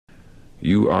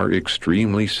You are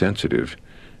extremely sensitive.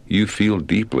 You feel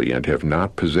deeply and have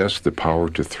not possessed the power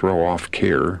to throw off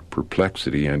care,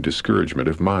 perplexity, and discouragement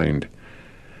of mind.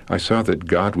 I saw that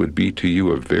God would be to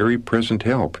you a very present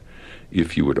help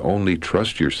if you would only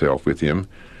trust yourself with him,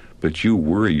 but you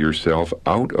worry yourself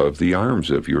out of the arms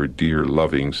of your dear,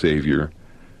 loving Savior.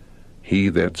 He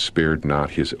that spared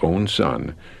not his own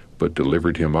Son, but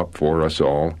delivered him up for us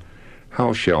all,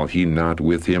 how shall he not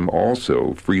with him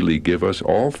also freely give us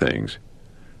all things?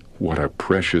 What a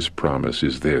precious promise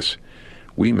is this!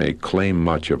 We may claim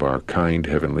much of our kind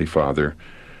Heavenly Father.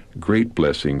 Great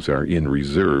blessings are in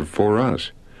reserve for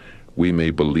us. We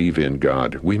may believe in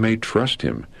God, we may trust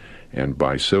him, and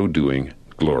by so doing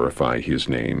glorify his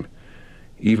name.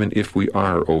 Even if we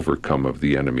are overcome of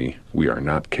the enemy, we are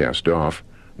not cast off,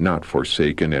 not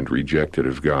forsaken and rejected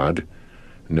of God.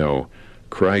 No,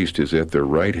 Christ is at the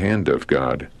right hand of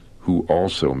God, who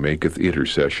also maketh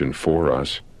intercession for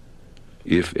us.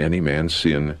 If any man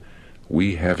sin,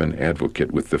 we have an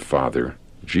advocate with the Father,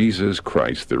 Jesus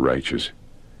Christ the righteous.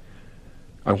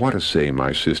 I want to say,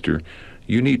 my sister,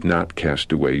 you need not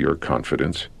cast away your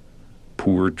confidence.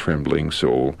 Poor trembling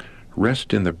soul,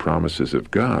 rest in the promises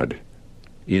of God.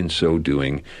 In so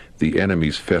doing, the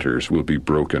enemy's fetters will be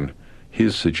broken,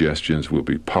 his suggestions will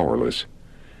be powerless.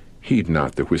 Heed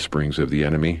not the whisperings of the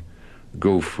enemy.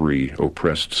 Go free,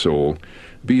 oppressed soul.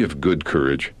 Be of good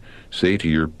courage. Say to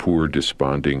your poor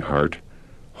desponding heart,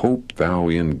 Hope thou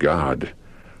in God,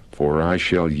 for I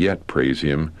shall yet praise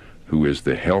him, who is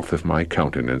the health of my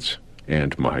countenance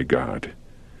and my God.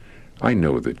 I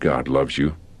know that God loves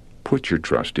you. Put your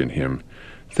trust in him.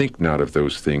 Think not of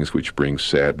those things which bring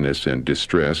sadness and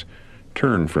distress.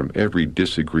 Turn from every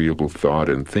disagreeable thought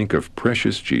and think of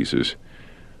precious Jesus.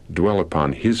 Dwell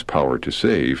upon his power to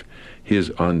save,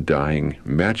 his undying,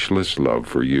 matchless love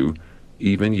for you,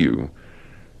 even you.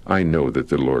 I know that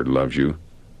the Lord loves you.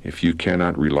 If you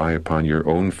cannot rely upon your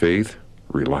own faith,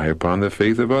 rely upon the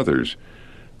faith of others.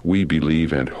 We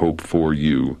believe and hope for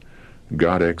you.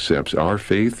 God accepts our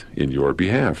faith in your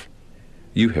behalf.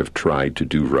 You have tried to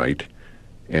do right,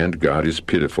 and God is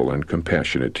pitiful and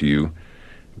compassionate to you.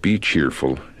 Be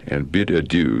cheerful and bid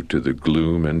adieu to the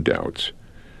gloom and doubts.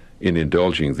 In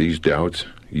indulging these doubts,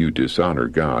 you dishonor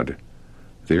God.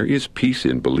 There is peace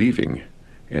in believing,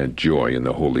 and joy in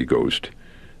the Holy Ghost.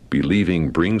 Believing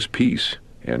brings peace,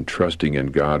 and trusting in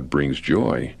God brings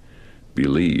joy.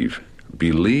 Believe,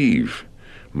 believe.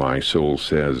 My soul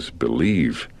says,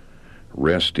 believe.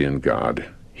 Rest in God.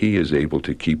 He is able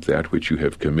to keep that which you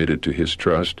have committed to his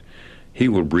trust. He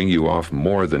will bring you off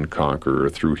more than conqueror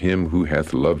through him who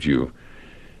hath loved you.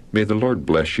 May the Lord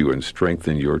bless you and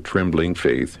strengthen your trembling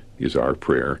faith, is our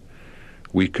prayer.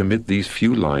 We commit these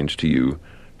few lines to you,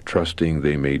 trusting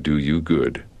they may do you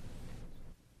good.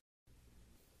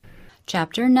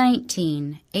 Chapter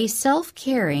 19. A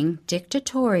Self-Caring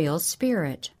Dictatorial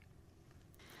Spirit.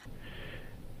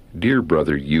 Dear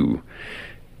brother,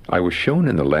 I was shown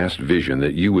in the last vision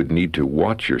that you would need to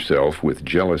watch yourself with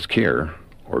jealous care,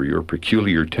 or your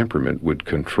peculiar temperament would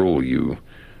control you.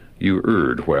 You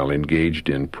erred while engaged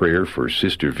in prayer for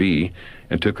Sister V,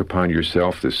 and took upon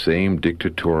yourself the same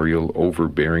dictatorial,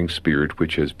 overbearing spirit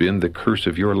which has been the curse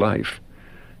of your life.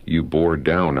 You bore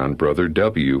down on Brother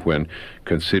W when,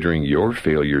 considering your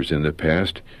failures in the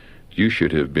past, you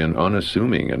should have been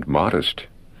unassuming and modest.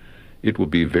 It will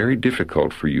be very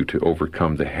difficult for you to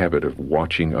overcome the habit of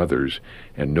watching others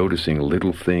and noticing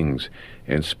little things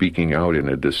and speaking out in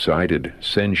a decided,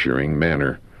 censuring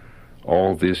manner.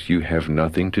 All this you have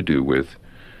nothing to do with.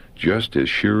 Just as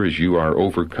sure as you are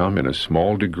overcome in a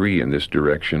small degree in this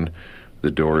direction, the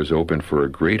door is open for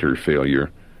a greater failure.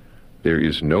 There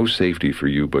is no safety for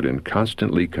you but in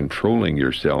constantly controlling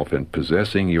yourself and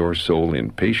possessing your soul in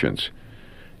patience.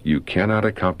 You cannot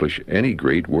accomplish any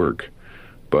great work,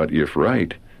 but if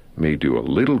right, may do a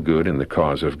little good in the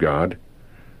cause of God.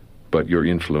 But your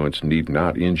influence need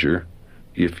not injure.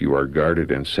 If you are guarded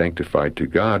and sanctified to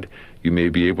God, you may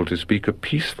be able to speak a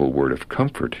peaceful word of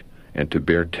comfort and to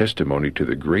bear testimony to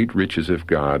the great riches of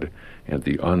God and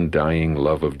the undying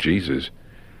love of Jesus.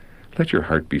 Let your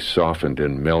heart be softened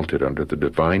and melted under the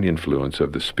divine influence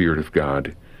of the Spirit of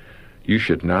God. You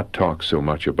should not talk so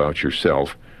much about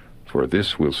yourself, for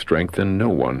this will strengthen no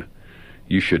one.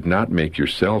 You should not make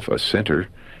yourself a center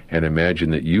and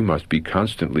imagine that you must be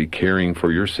constantly caring for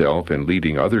yourself and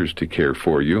leading others to care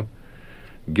for you.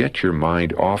 Get your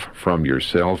mind off from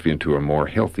yourself into a more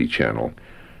healthy channel.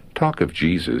 Talk of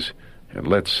Jesus, and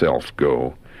let self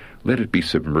go. Let it be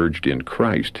submerged in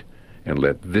Christ, and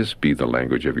let this be the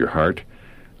language of your heart.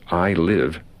 I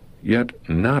live, yet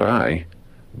not I,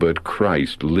 but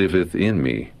Christ liveth in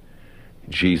me.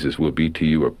 Jesus will be to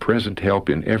you a present help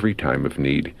in every time of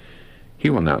need. He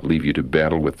will not leave you to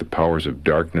battle with the powers of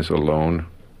darkness alone.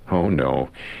 Oh, no,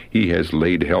 he has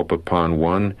laid help upon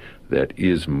one that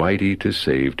is mighty to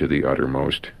save to the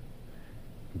uttermost.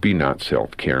 Be not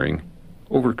self-caring.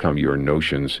 Overcome your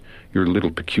notions, your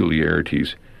little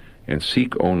peculiarities, and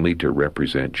seek only to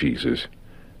represent Jesus.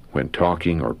 When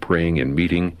talking or praying in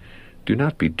meeting, do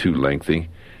not be too lengthy.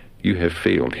 You have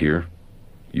failed here.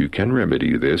 You can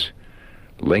remedy this.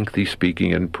 Lengthy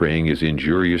speaking and praying is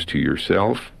injurious to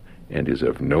yourself and is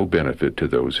of no benefit to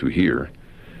those who hear.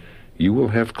 You will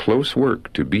have close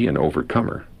work to be an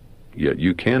overcomer, yet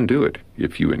you can do it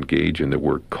if you engage in the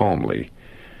work calmly.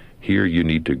 Here you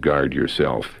need to guard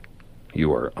yourself.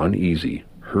 You are uneasy,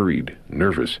 hurried,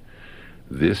 nervous.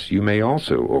 This you may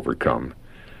also overcome.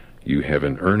 You have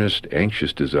an earnest,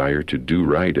 anxious desire to do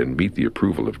right and meet the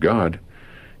approval of God.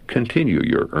 Continue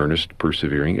your earnest,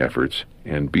 persevering efforts,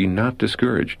 and be not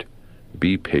discouraged.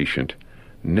 Be patient.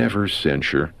 Never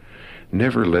censure.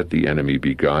 Never let the enemy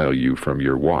beguile you from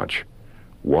your watch.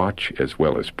 Watch as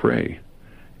well as pray.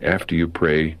 After you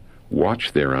pray,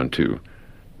 watch thereunto.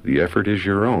 The effort is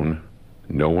your own.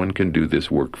 No one can do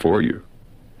this work for you.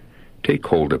 Take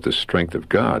hold of the strength of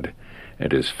God,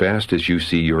 and as fast as you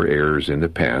see your errors in the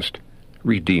past,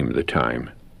 redeem the time.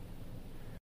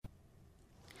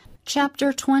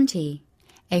 Chapter 20.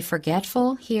 A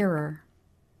Forgetful Hearer.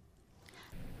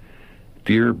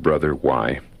 Dear Brother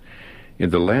Y., in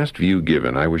the last view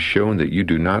given, I was shown that you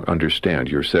do not understand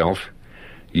yourself.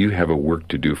 You have a work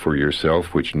to do for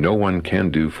yourself which no one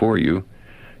can do for you.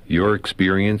 Your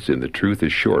experience in the truth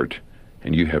is short,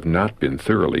 and you have not been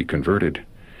thoroughly converted.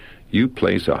 You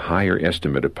place a higher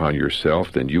estimate upon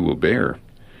yourself than you will bear.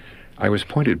 I was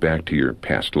pointed back to your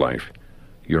past life.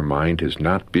 Your mind has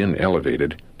not been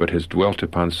elevated, but has dwelt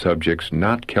upon subjects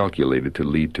not calculated to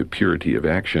lead to purity of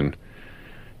action.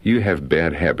 You have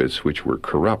bad habits which were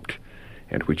corrupt,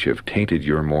 and which have tainted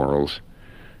your morals.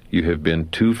 You have been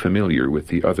too familiar with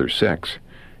the other sex,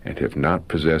 and have not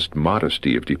possessed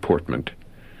modesty of deportment.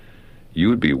 You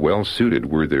would be well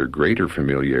suited were there greater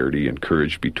familiarity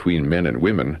encouraged between men and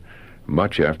women,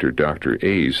 much after Dr.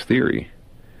 A's theory.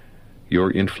 Your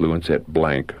influence at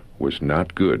blank was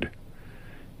not good.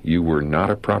 You were not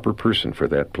a proper person for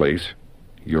that place.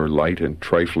 Your light and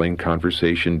trifling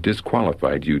conversation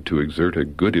disqualified you to exert a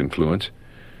good influence.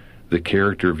 The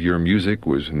character of your music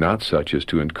was not such as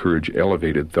to encourage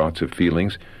elevated thoughts of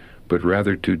feelings, but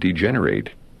rather to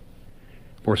degenerate.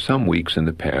 For some weeks in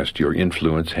the past your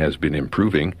influence has been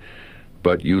improving,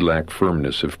 but you lack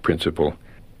firmness of principle.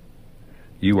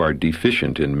 You are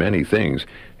deficient in many things,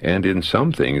 and in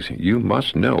some things you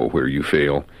must know where you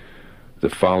fail. The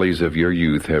follies of your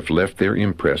youth have left their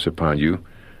impress upon you.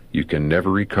 You can never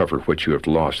recover what you have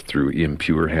lost through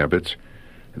impure habits.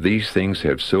 These things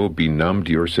have so benumbed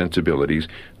your sensibilities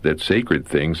that sacred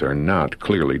things are not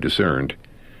clearly discerned.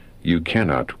 You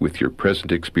cannot, with your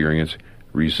present experience,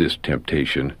 resist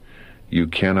temptation. You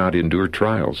cannot endure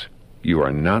trials. You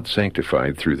are not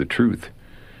sanctified through the truth.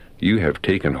 You have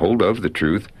taken hold of the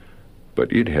truth,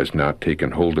 but it has not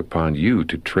taken hold upon you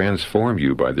to transform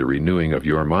you by the renewing of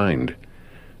your mind.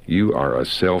 You are a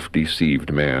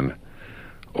self-deceived man.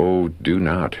 Oh, do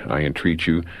not, I entreat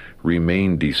you,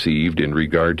 remain deceived in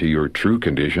regard to your true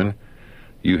condition.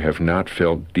 You have not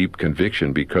felt deep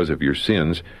conviction because of your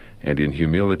sins, and in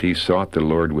humility sought the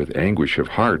Lord with anguish of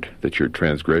heart that your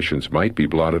transgressions might be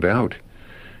blotted out.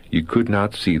 You could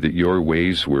not see that your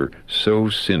ways were so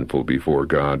sinful before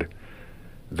God.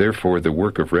 Therefore the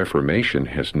work of reformation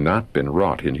has not been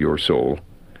wrought in your soul.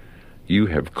 You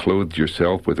have clothed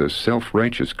yourself with a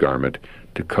self-righteous garment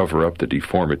to cover up the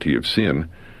deformity of sin,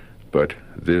 but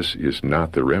this is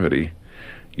not the remedy.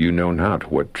 You know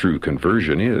not what true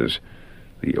conversion is.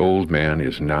 The old man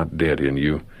is not dead in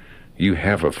you. You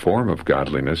have a form of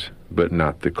godliness, but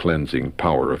not the cleansing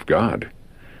power of God.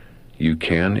 You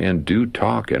can and do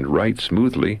talk and write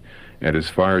smoothly, and as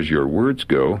far as your words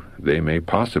go, they may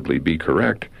possibly be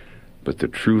correct, but the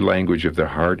true language of the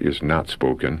heart is not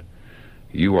spoken.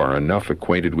 You are enough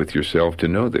acquainted with yourself to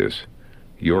know this.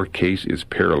 Your case is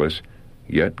perilous,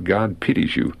 yet God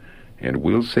pities you, and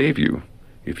will save you,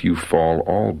 if you fall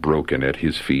all broken at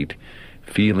his feet,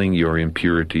 feeling your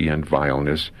impurity and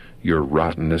vileness, your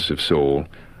rottenness of soul,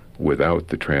 without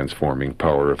the transforming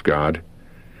power of God.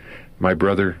 My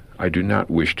brother, I do not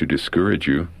wish to discourage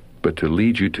you, but to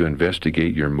lead you to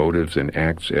investigate your motives and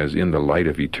acts as in the light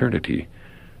of eternity.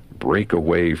 Break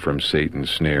away from Satan's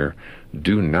snare.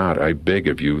 Do not, I beg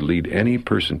of you, lead any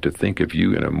person to think of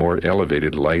you in a more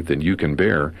elevated light than you can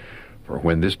bear, for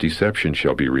when this deception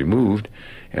shall be removed,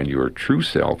 and your true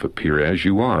self appear as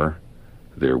you are,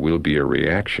 there will be a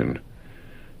reaction.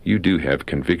 You do have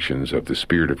convictions of the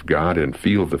Spirit of God and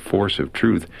feel the force of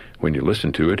truth when you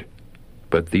listen to it,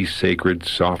 but these sacred,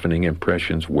 softening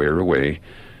impressions wear away,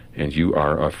 and you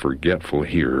are a forgetful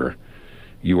hearer.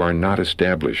 You are not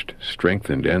established,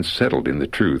 strengthened, and settled in the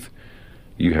truth.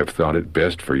 You have thought it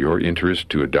best for your interest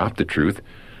to adopt the truth,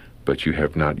 but you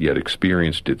have not yet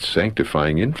experienced its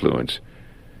sanctifying influence.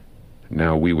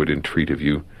 Now we would entreat of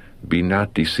you, be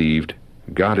not deceived.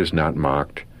 God is not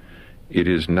mocked. It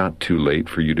is not too late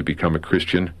for you to become a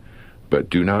Christian, but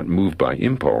do not move by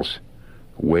impulse.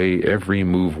 Weigh every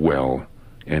move well,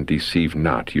 and deceive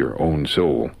not your own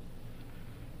soul.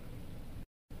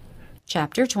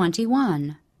 Chapter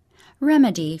 21.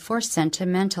 Remedy for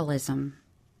Sentimentalism.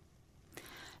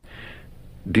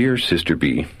 Dear Sister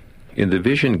B, in the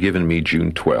vision given me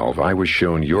June 12, I was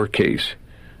shown your case.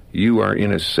 You are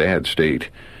in a sad state,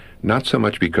 not so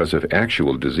much because of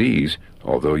actual disease,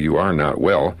 although you are not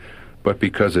well, but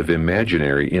because of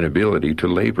imaginary inability to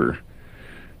labor.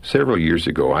 Several years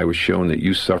ago I was shown that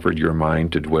you suffered your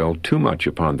mind to dwell too much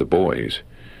upon the boys.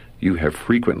 You have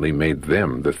frequently made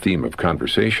them the theme of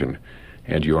conversation,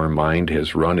 and your mind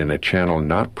has run in a channel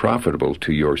not profitable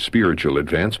to your spiritual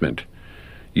advancement.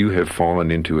 You have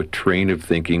fallen into a train of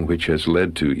thinking which has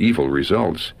led to evil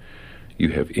results. You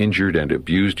have injured and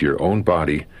abused your own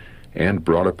body, and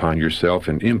brought upon yourself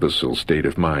an imbecile state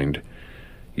of mind.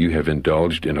 You have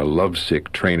indulged in a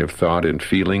lovesick train of thought and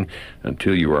feeling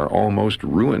until you are almost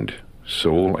ruined,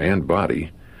 soul and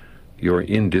body. Your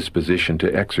indisposition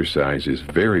to exercise is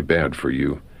very bad for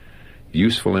you.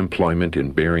 Useful employment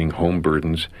in bearing home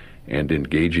burdens and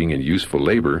engaging in useful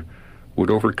labor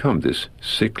would overcome this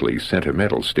sickly,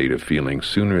 sentimental state of feeling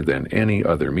sooner than any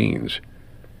other means.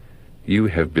 You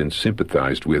have been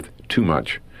sympathized with too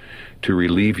much. To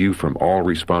relieve you from all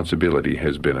responsibility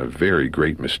has been a very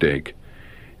great mistake.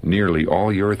 Nearly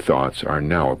all your thoughts are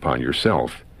now upon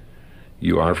yourself.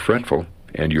 You are fretful,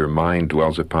 and your mind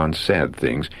dwells upon sad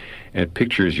things, and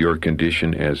pictures your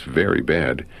condition as very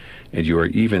bad, and you are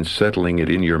even settling it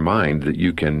in your mind that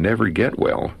you can never get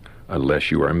well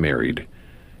unless you are married.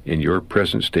 In your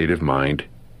present state of mind,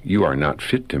 you are not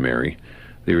fit to marry.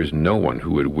 There is no one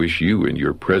who would wish you in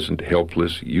your present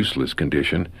helpless, useless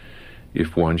condition.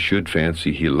 If one should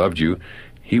fancy he loved you,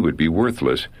 he would be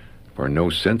worthless, for no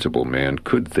sensible man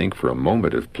could think for a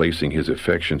moment of placing his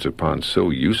affections upon so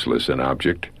useless an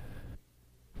object.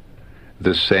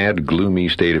 The sad, gloomy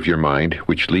state of your mind,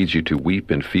 which leads you to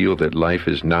weep and feel that life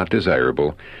is not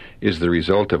desirable, is the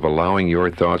result of allowing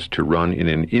your thoughts to run in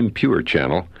an impure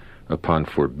channel upon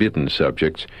forbidden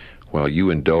subjects, while you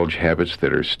indulge habits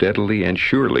that are steadily and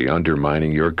surely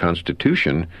undermining your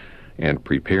constitution and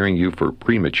preparing you for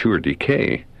premature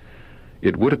decay.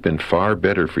 It would have been far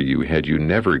better for you had you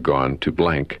never gone to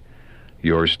blank.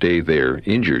 Your stay there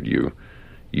injured you.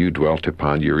 You dwelt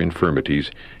upon your infirmities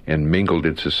and mingled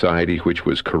in society which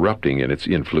was corrupting in its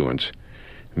influence.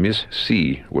 Miss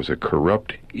C. was a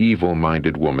corrupt,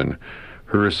 evil-minded woman.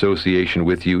 Her association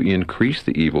with you increased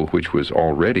the evil which was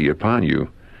already upon you.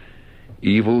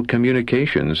 Evil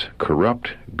communications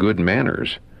corrupt good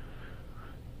manners.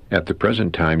 At the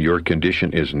present time your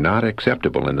condition is not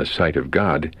acceptable in the sight of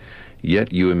God,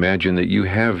 yet you imagine that you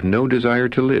have no desire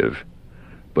to live.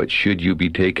 But should you be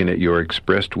taken at your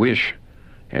expressed wish,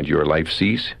 and your life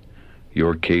cease,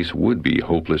 your case would be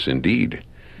hopeless indeed.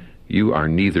 You are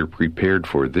neither prepared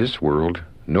for this world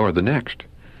nor the next.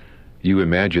 You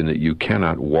imagine that you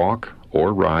cannot walk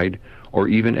or ride or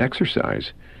even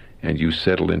exercise, and you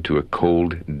settle into a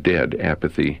cold, dead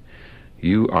apathy.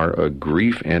 You are a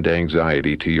grief and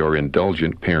anxiety to your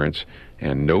indulgent parents,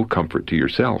 and no comfort to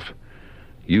yourself.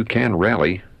 You can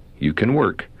rally, you can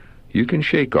work, you can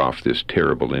shake off this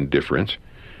terrible indifference.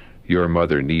 Your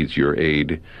mother needs your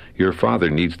aid, your father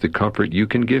needs the comfort you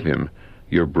can give him,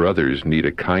 your brothers need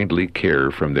a kindly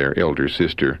care from their elder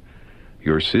sister,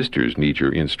 your sisters need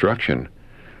your instruction.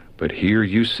 But here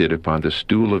you sit upon the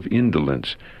stool of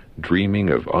indolence, dreaming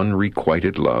of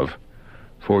unrequited love.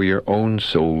 For your own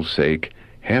soul's sake,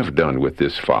 have done with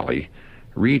this folly.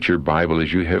 Read your Bible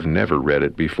as you have never read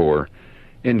it before.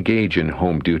 Engage in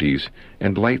home duties,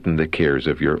 and lighten the cares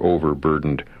of your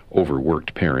overburdened,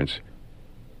 overworked parents.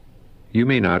 You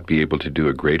may not be able to do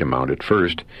a great amount at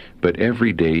first, but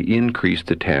every day increase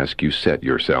the task you set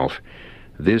yourself.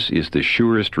 This is the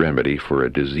surest remedy for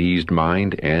a diseased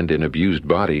mind and an abused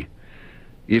body.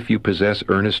 If you possess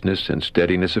earnestness and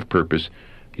steadiness of purpose,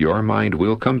 your mind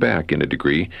will come back in a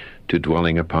degree to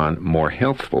dwelling upon more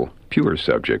healthful, pure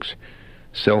subjects.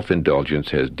 Self-indulgence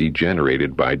has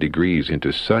degenerated by degrees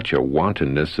into such a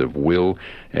wantonness of will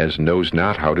as knows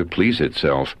not how to please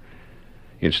itself.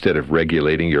 Instead of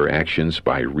regulating your actions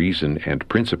by reason and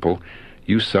principle,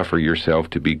 you suffer yourself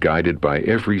to be guided by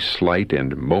every slight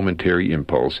and momentary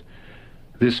impulse.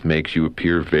 This makes you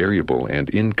appear variable and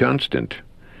inconstant.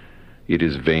 It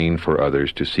is vain for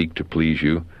others to seek to please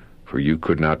you, for you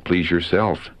could not please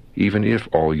yourself, even if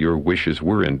all your wishes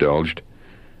were indulged.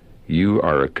 You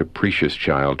are a capricious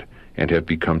child, and have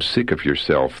become sick of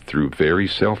yourself through very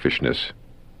selfishness.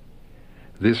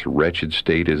 This wretched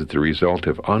state is the result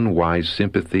of unwise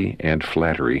sympathy and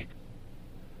flattery.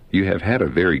 You have had a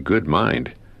very good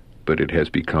mind, but it has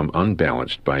become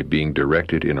unbalanced by being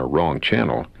directed in a wrong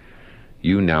channel.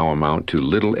 You now amount to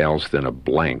little else than a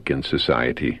blank in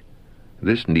society.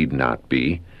 This need not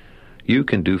be. You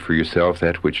can do for yourself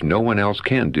that which no one else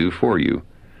can do for you.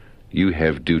 You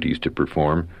have duties to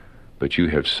perform, but you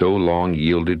have so long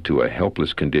yielded to a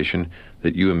helpless condition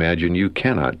that you imagine you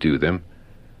cannot do them.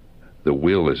 The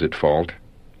will is at fault.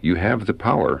 You have the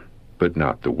power, but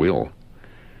not the will.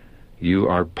 You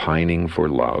are pining for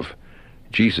love.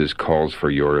 Jesus calls for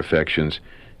your affections.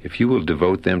 If you will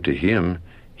devote them to Him,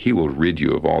 He will rid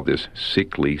you of all this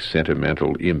sickly,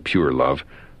 sentimental, impure love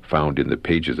found in the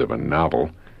pages of a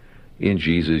novel. In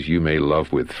Jesus you may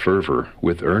love with fervor,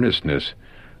 with earnestness.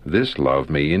 This love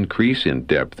may increase in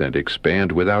depth and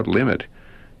expand without limit,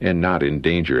 and not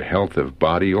endanger health of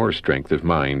body or strength of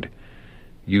mind.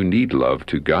 You need love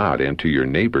to God and to your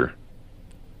neighbor.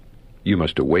 You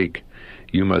must awake.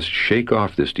 You must shake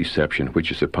off this deception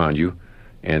which is upon you,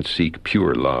 and seek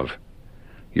pure love.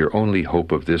 Your only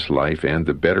hope of this life and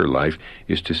the better life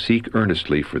is to seek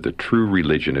earnestly for the true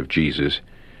religion of Jesus.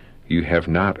 You have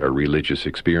not a religious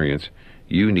experience.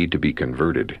 You need to be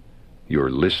converted. Your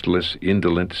listless,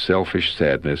 indolent, selfish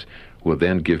sadness will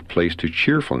then give place to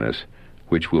cheerfulness,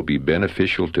 which will be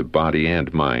beneficial to body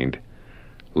and mind.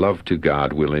 Love to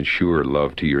God will ensure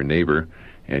love to your neighbor,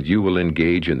 and you will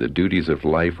engage in the duties of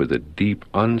life with a deep,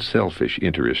 unselfish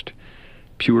interest.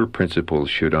 Pure principles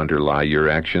should underlie your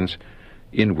actions.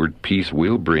 Inward peace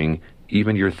will bring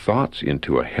even your thoughts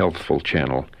into a healthful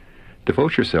channel.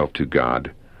 Devote yourself to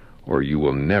God, or you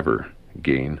will never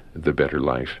gain the better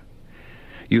life.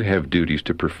 You have duties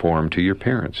to perform to your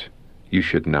parents. You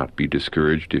should not be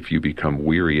discouraged if you become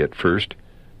weary at first.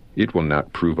 It will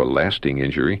not prove a lasting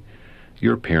injury.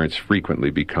 Your parents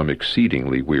frequently become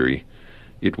exceedingly weary.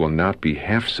 It will not be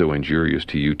half so injurious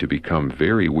to you to become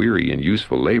very weary in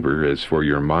useful labor as for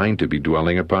your mind to be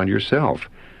dwelling upon yourself,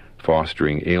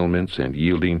 fostering ailments and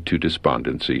yielding to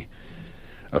despondency.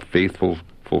 A faithful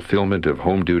fulfillment of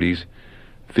home duties,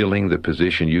 filling the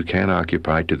position you can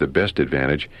occupy to the best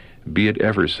advantage, be it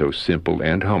ever so simple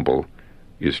and humble,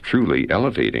 is truly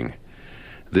elevating.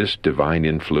 This divine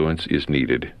influence is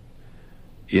needed.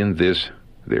 In this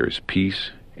there is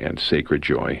peace and sacred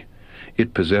joy.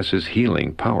 It possesses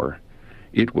healing power.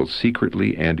 It will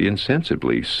secretly and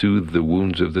insensibly soothe the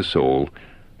wounds of the soul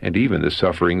and even the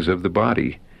sufferings of the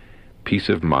body. Peace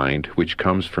of mind, which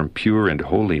comes from pure and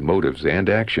holy motives and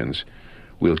actions,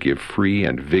 will give free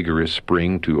and vigorous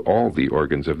spring to all the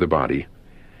organs of the body.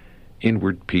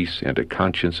 Inward peace and a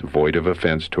conscience void of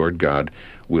offense toward God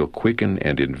will quicken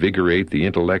and invigorate the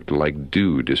intellect like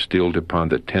dew distilled upon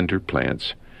the tender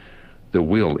plants. The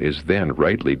will is then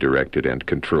rightly directed and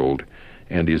controlled,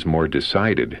 and is more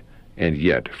decided, and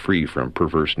yet free from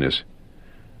perverseness.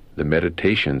 The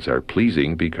meditations are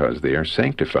pleasing because they are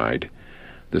sanctified.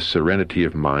 The serenity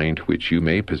of mind which you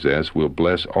may possess will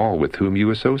bless all with whom you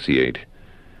associate.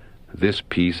 This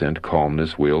peace and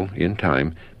calmness will, in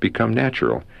time, become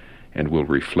natural, and will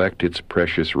reflect its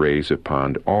precious rays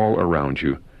upon all around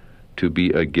you, to be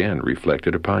again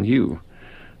reflected upon you.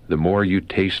 The more you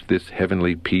taste this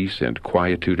heavenly peace and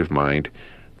quietude of mind,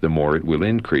 the more it will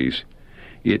increase.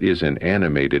 It is an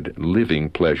animated, living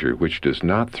pleasure which does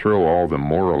not throw all the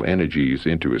moral energies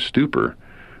into a stupor,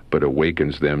 but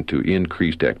awakens them to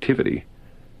increased activity.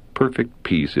 Perfect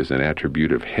peace is an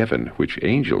attribute of heaven which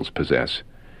angels possess.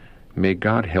 May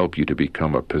God help you to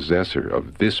become a possessor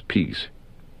of this peace.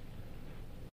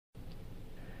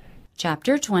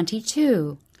 Chapter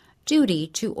 22. Duty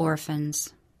to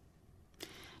Orphans.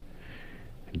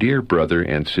 Dear Brother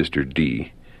and Sister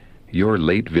D., your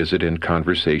late visit and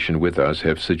conversation with us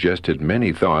have suggested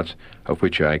many thoughts, of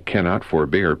which I cannot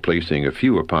forbear placing a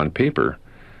few upon paper.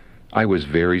 I was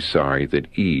very sorry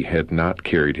that E. had not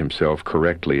carried himself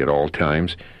correctly at all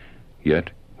times,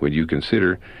 yet, when you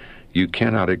consider, you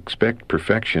cannot expect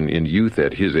perfection in youth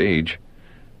at his age.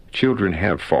 Children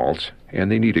have faults, and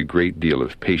they need a great deal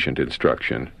of patient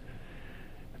instruction.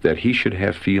 That he should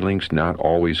have feelings not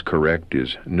always correct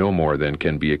is no more than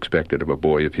can be expected of a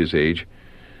boy of his age.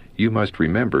 You must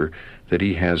remember that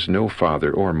he has no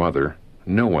father or mother,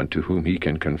 no one to whom he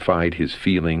can confide his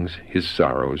feelings, his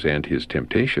sorrows, and his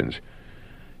temptations.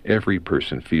 Every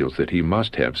person feels that he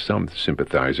must have some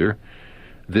sympathizer.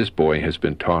 This boy has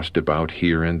been tossed about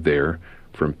here and there,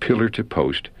 from pillar to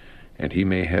post, and he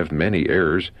may have many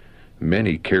errors,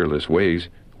 many careless ways,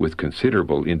 with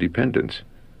considerable independence,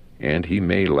 and he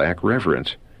may lack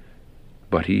reverence.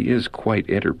 But he is quite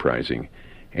enterprising,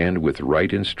 and with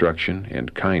right instruction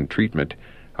and kind treatment,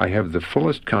 I have the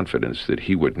fullest confidence that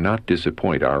he would not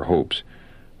disappoint our hopes,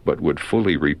 but would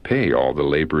fully repay all the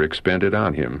labor expended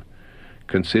on him.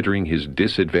 Considering his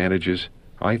disadvantages,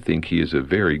 I think he is a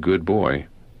very good boy.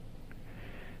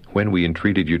 When we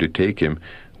entreated you to take him,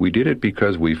 we did it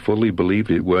because we fully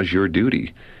believed it was your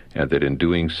duty, and that in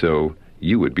doing so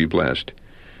you would be blessed.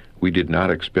 We did not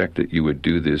expect that you would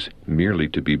do this merely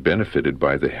to be benefited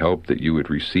by the help that you would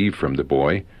receive from the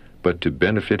boy, but to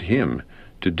benefit him,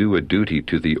 to do a duty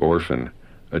to the orphan,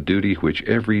 a duty which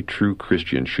every true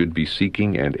Christian should be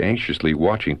seeking and anxiously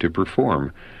watching to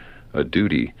perform, a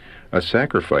duty, a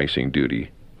sacrificing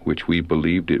duty, which we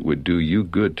believed it would do you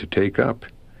good to take up,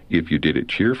 if you did it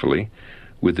cheerfully,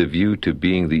 with a view to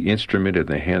being the instrument in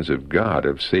the hands of God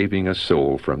of saving a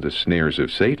soul from the snares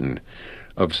of Satan,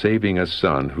 of saving a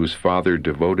son whose father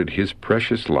devoted his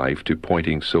precious life to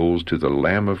pointing souls to the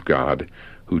Lamb of God,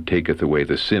 who taketh away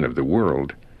the sin of the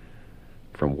world.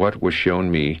 From what was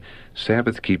shown me,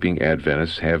 Sabbath-keeping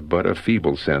Adventists have but a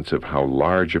feeble sense of how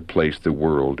large a place the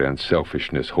world and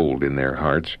selfishness hold in their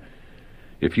hearts.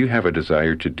 If you have a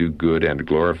desire to do good and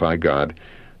glorify God,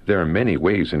 there are many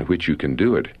ways in which you can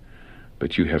do it,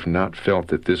 but you have not felt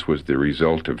that this was the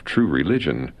result of true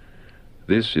religion.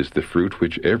 This is the fruit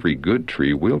which every good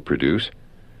tree will produce.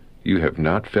 You have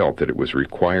not felt that it was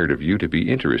required of you to be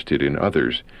interested in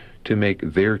others, to make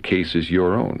their cases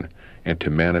your own, and to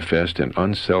manifest an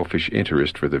unselfish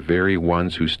interest for the very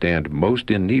ones who stand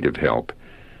most in need of help.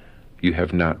 You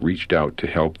have not reached out to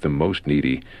help the most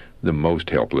needy, the most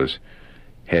helpless.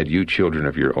 Had you children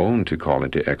of your own to call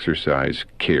into exercise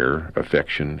care,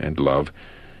 affection, and love,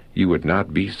 you would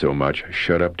not be so much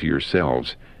shut up to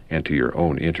yourselves and to your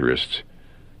own interests.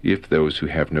 If those who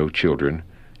have no children,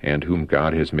 and whom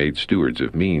God has made stewards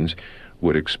of means,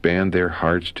 would expand their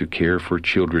hearts to care for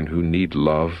children who need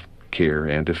love, care,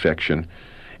 and affection,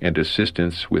 and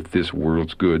assistance with this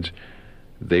world's goods,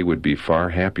 they would be far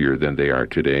happier than they are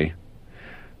today.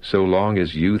 So long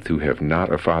as youth who have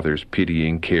not a father's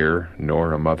pitying care,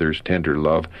 nor a mother's tender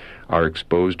love, are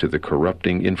exposed to the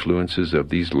corrupting influences of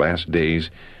these last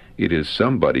days, it is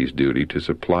somebody's duty to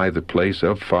supply the place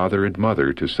of father and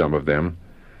mother to some of them.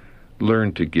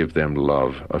 Learn to give them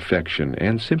love, affection,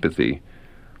 and sympathy.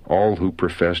 All who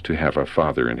profess to have a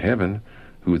Father in heaven,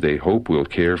 who they hope will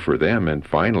care for them and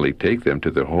finally take them to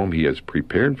the home he has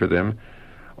prepared for them,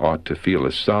 ought to feel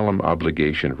a solemn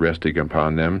obligation resting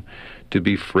upon them to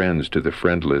be friends to the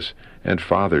friendless and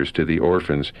fathers to the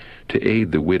orphans, to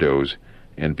aid the widows,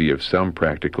 and be of some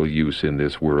practical use in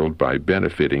this world by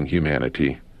benefiting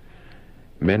humanity.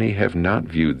 Many have not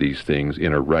viewed these things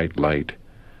in a right light.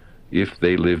 If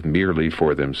they live merely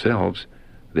for themselves,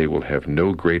 they will have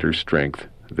no greater strength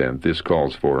than this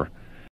calls for,